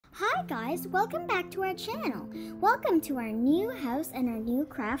Hi guys, welcome back to our channel. Welcome to our new house and our new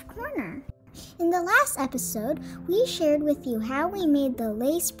craft corner. In the last episode, we shared with you how we made the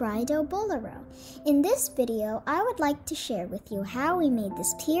lace bridal bolero. In this video, I would like to share with you how we made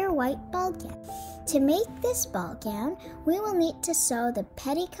this pure white ball gown. To make this ball gown, we will need to sew the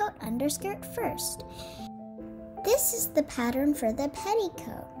petticoat underskirt first. This is the pattern for the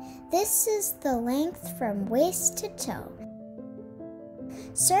petticoat. This is the length from waist to toe.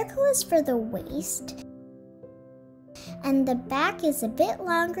 Circle is for the waist, and the back is a bit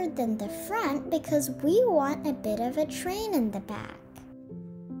longer than the front because we want a bit of a train in the back.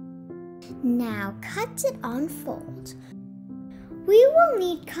 Now cut it on fold. We will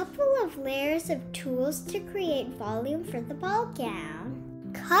need a couple of layers of tools to create volume for the ball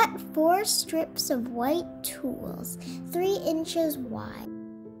gown. Cut 4 strips of white tools, 3 inches wide,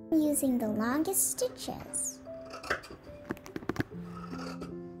 using the longest stitches.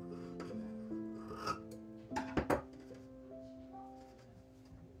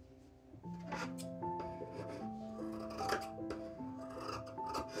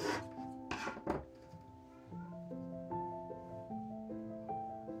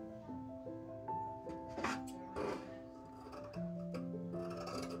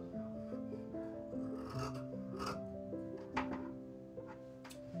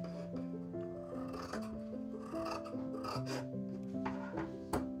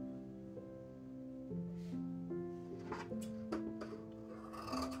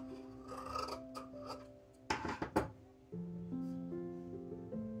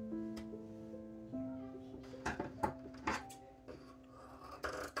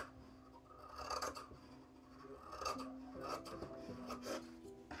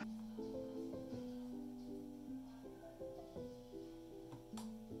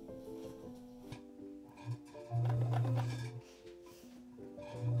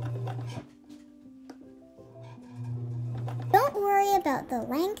 Don't worry about the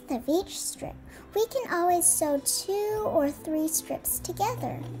length of each strip. We can always sew 2 or 3 strips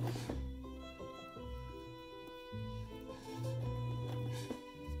together.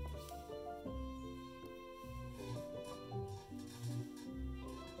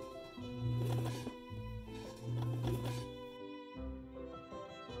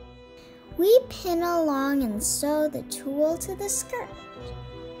 We pin along and sew the tulle to the skirt.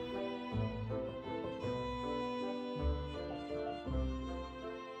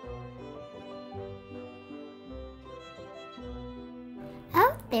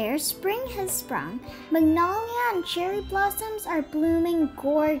 Out there, spring has sprung. Magnolia and cherry blossoms are blooming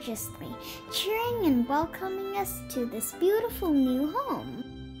gorgeously, cheering and welcoming us to this beautiful new home.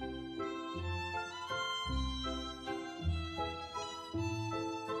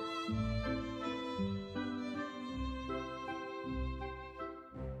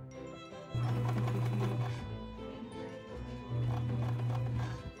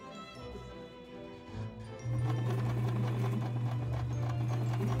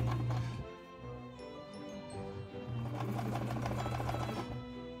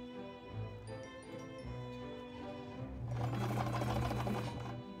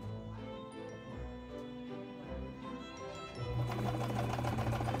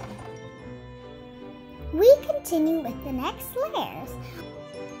 We continue with the next layers.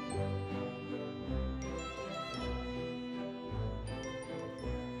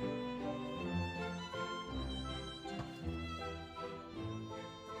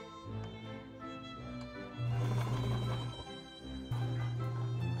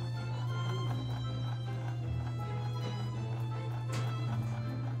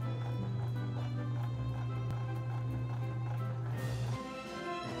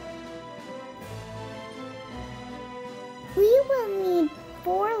 We will need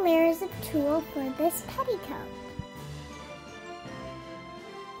 4 layers of tulle for this petticoat.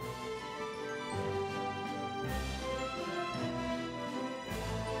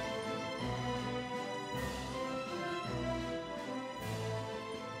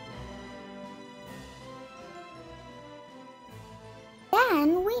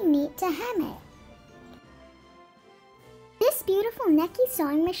 Then we need to hem it. This beautiful Necky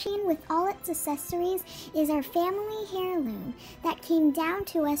sewing machine with all its accessories is our family heirloom that came down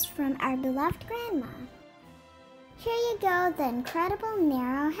to us from our beloved grandma. Here you go, the incredible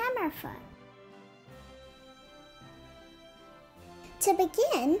narrow hammer foot. To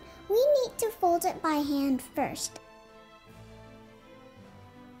begin, we need to fold it by hand first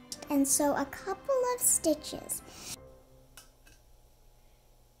and sew a couple of stitches.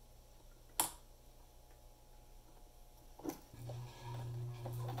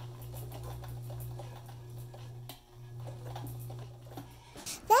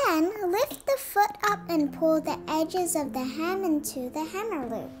 Then lift the foot up and pull the edges of the hem into the hammer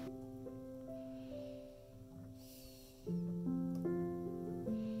loop.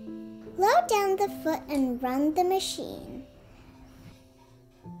 Load down the foot and run the machine.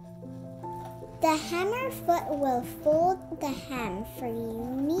 The hammer foot will fold the hem for you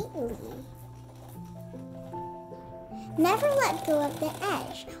neatly. Never let go of the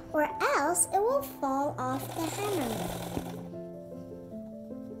edge, or else it will fall off the hammer loop.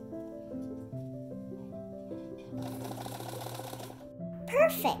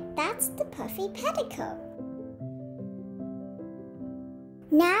 Perfect, that's the puffy petticoat.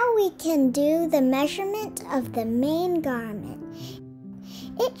 Now we can do the measurement of the main garment.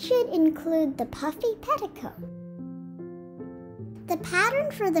 It should include the puffy petticoat. The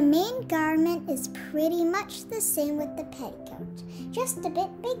pattern for the main garment is pretty much the same with the petticoat, just a bit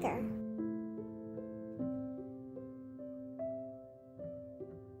bigger.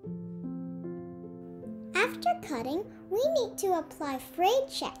 After cutting, we need to apply fray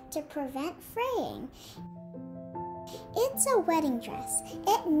check to prevent fraying. It's a wedding dress.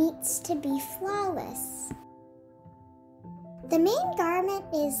 It needs to be flawless. The main garment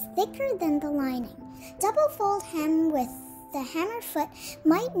is thicker than the lining. Double fold hem with the hammer foot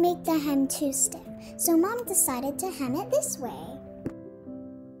might make the hem too stiff, so Mom decided to hem it this way.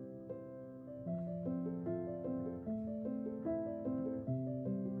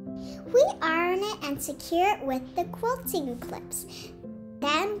 We iron it and secure it with the quilting clips.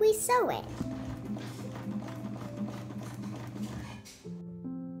 Then we sew it.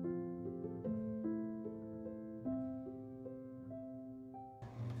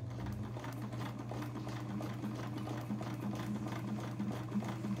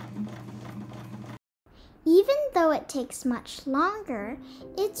 Even though it takes much longer,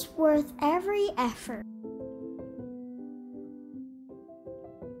 it's worth every effort.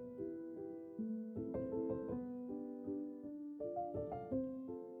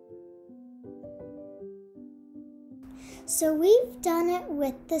 So we've done it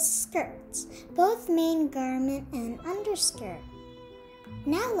with the skirts, both main garment and underskirt.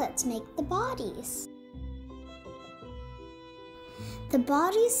 Now let's make the bodies. The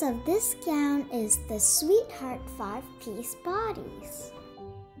bodies of this gown is the Sweetheart 5-piece bodies.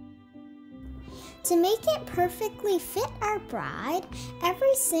 To make it perfectly fit our bride,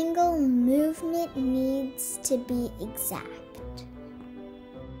 every single movement needs to be exact.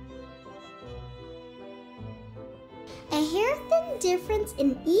 A hair-thin difference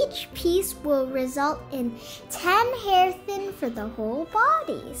in each piece will result in 10 hair-thin for the whole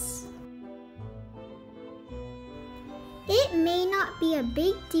bodies. It may not be a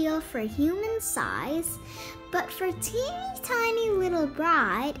big deal for human size, but for teeny tiny little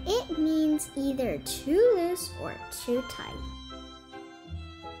bride, it means either too loose or too tight.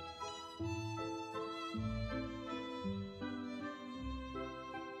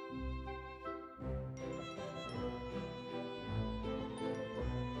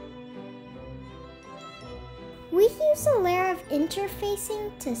 We use a layer of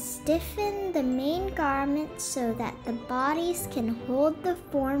interfacing to stiffen the main garment so that the bodies can hold the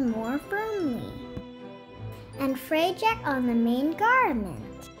form more firmly, and fray check on the main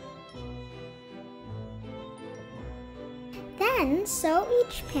garment. Then sew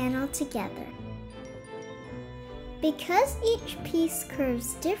each panel together. Because each piece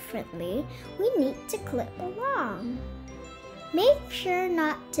curves differently, we need to clip along. Make sure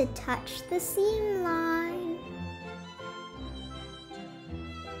not to touch the seam line.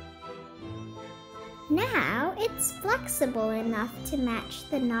 Now it's flexible enough to match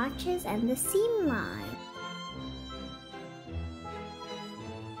the notches and the seam line.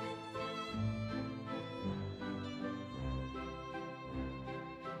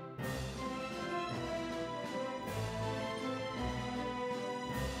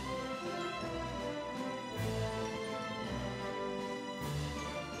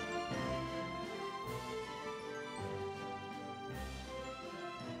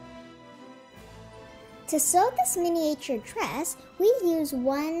 To sew this miniature dress, we use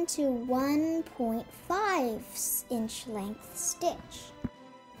 1 to 1.5 inch length stitch.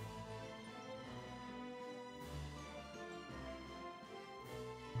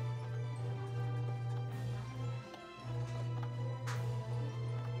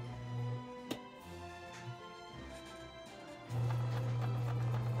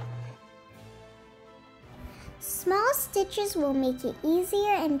 Small stitches will make it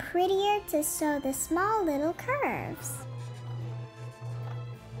easier and prettier to sew the small little curves.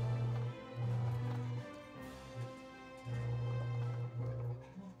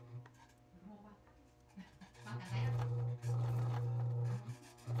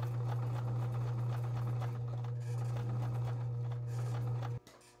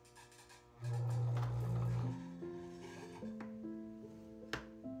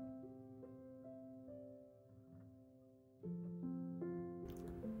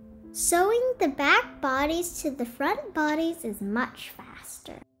 Sewing the back bodies to the front bodies is much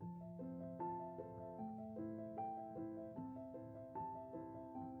faster.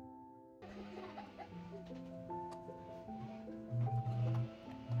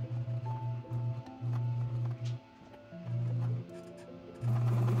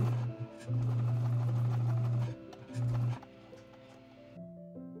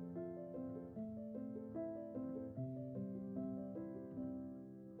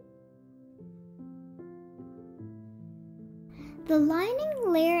 The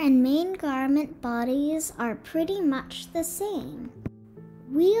lining layer and main garment bodies are pretty much the same.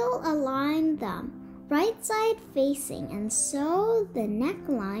 We'll align them right side facing and sew the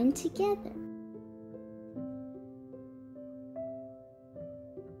neckline together.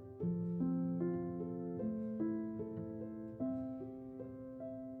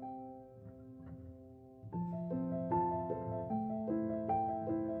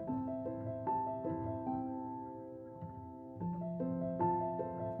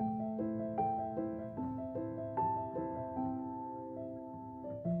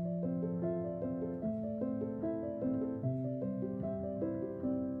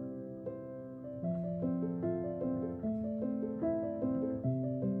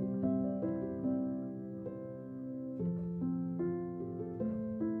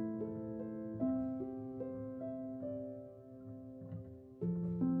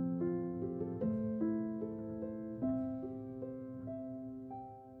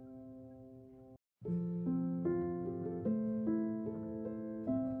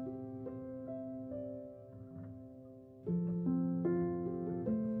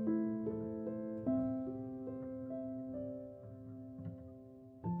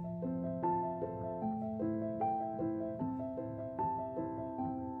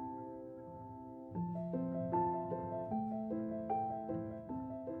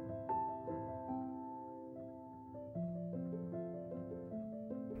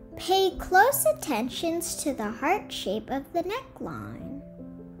 Pay close attention to the heart shape of the neckline.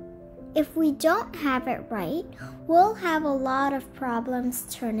 If we don't have it right, we'll have a lot of problems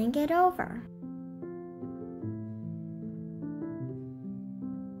turning it over.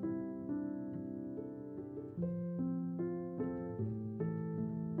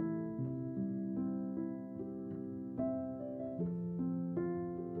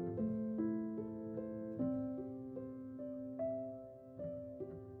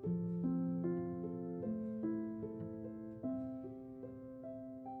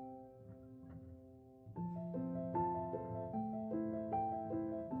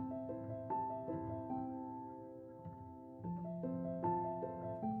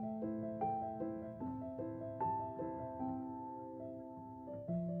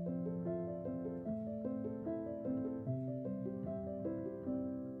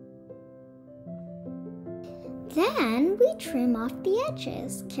 Then we trim off the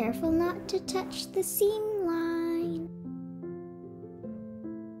edges, careful not to touch the seam line.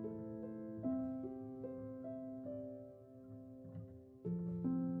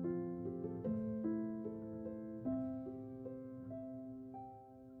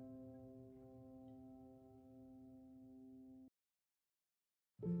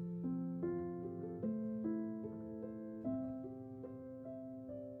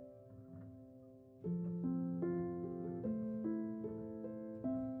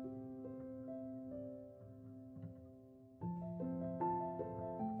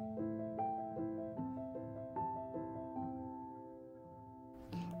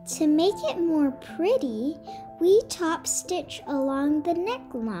 To make it more pretty, we top stitch along the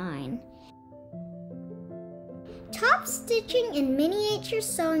neckline. Top stitching in miniature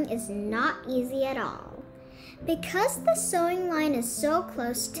sewing is not easy at all, because the sewing line is so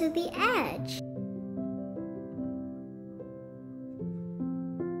close to the edge.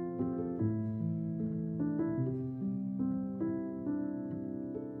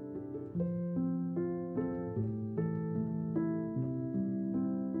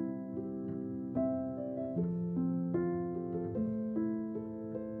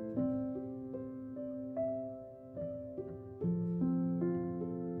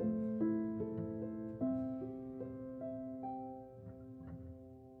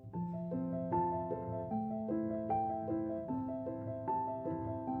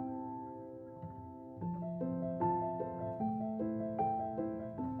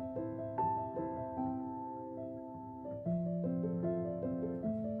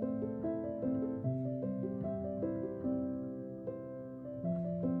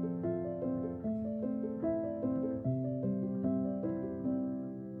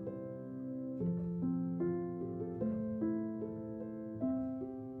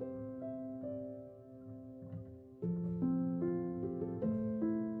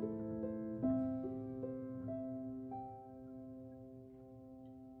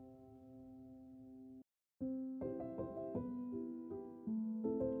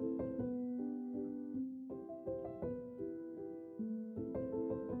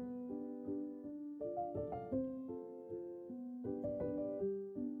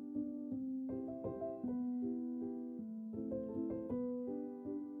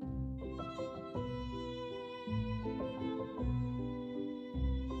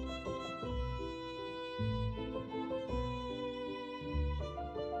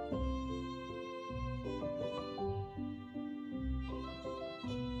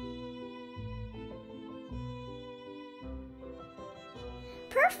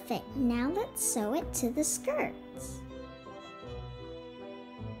 Perfect. Now let's sew it to the skirts.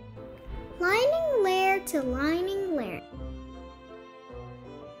 Lining layer to lining layer.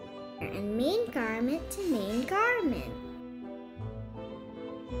 And main garment to main garment.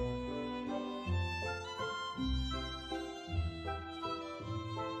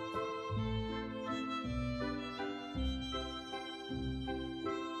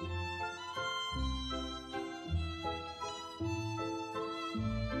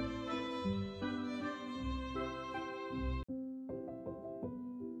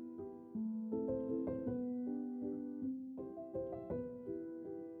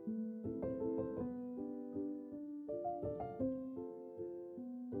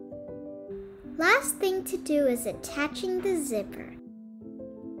 Last thing to do is attaching the zipper.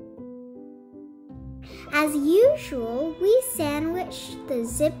 As usual, we sandwich the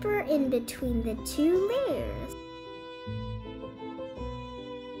zipper in between the two layers.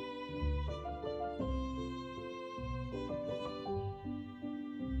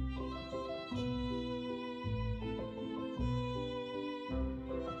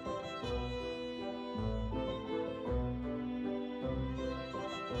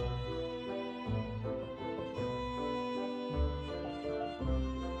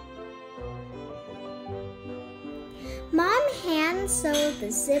 Mom hand sewed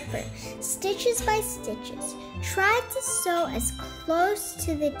the zipper, stitches by stitches. Try to sew as close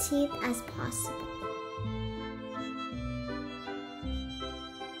to the teeth as possible.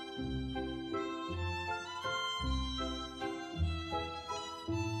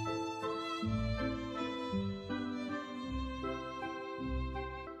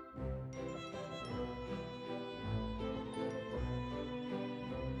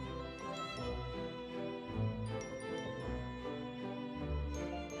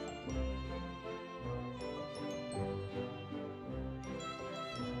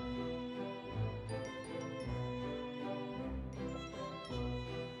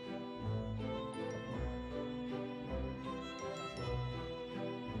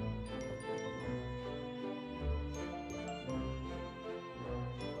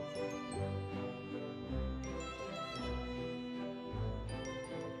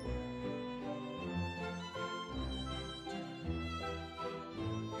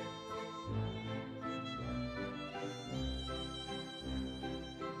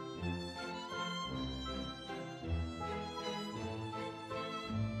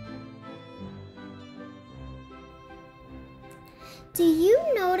 Do you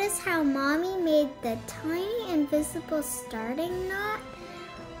notice how Mommy made the tiny invisible starting knot?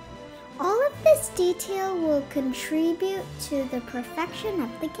 All of this detail will contribute to the perfection of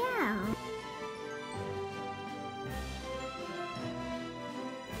the gown.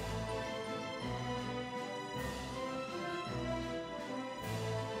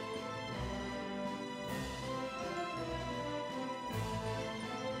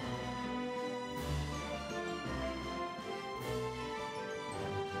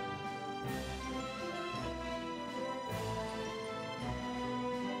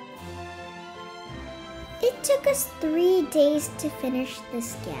 It took us 3 days to finish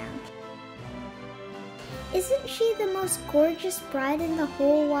this gown. Isn't she the most gorgeous bride in the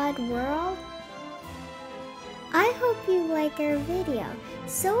whole wide world? I hope you like our video.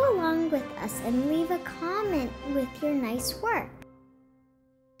 Sew along with us and leave a comment with your nice work.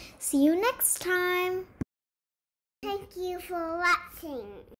 See you next time. Thank you for watching.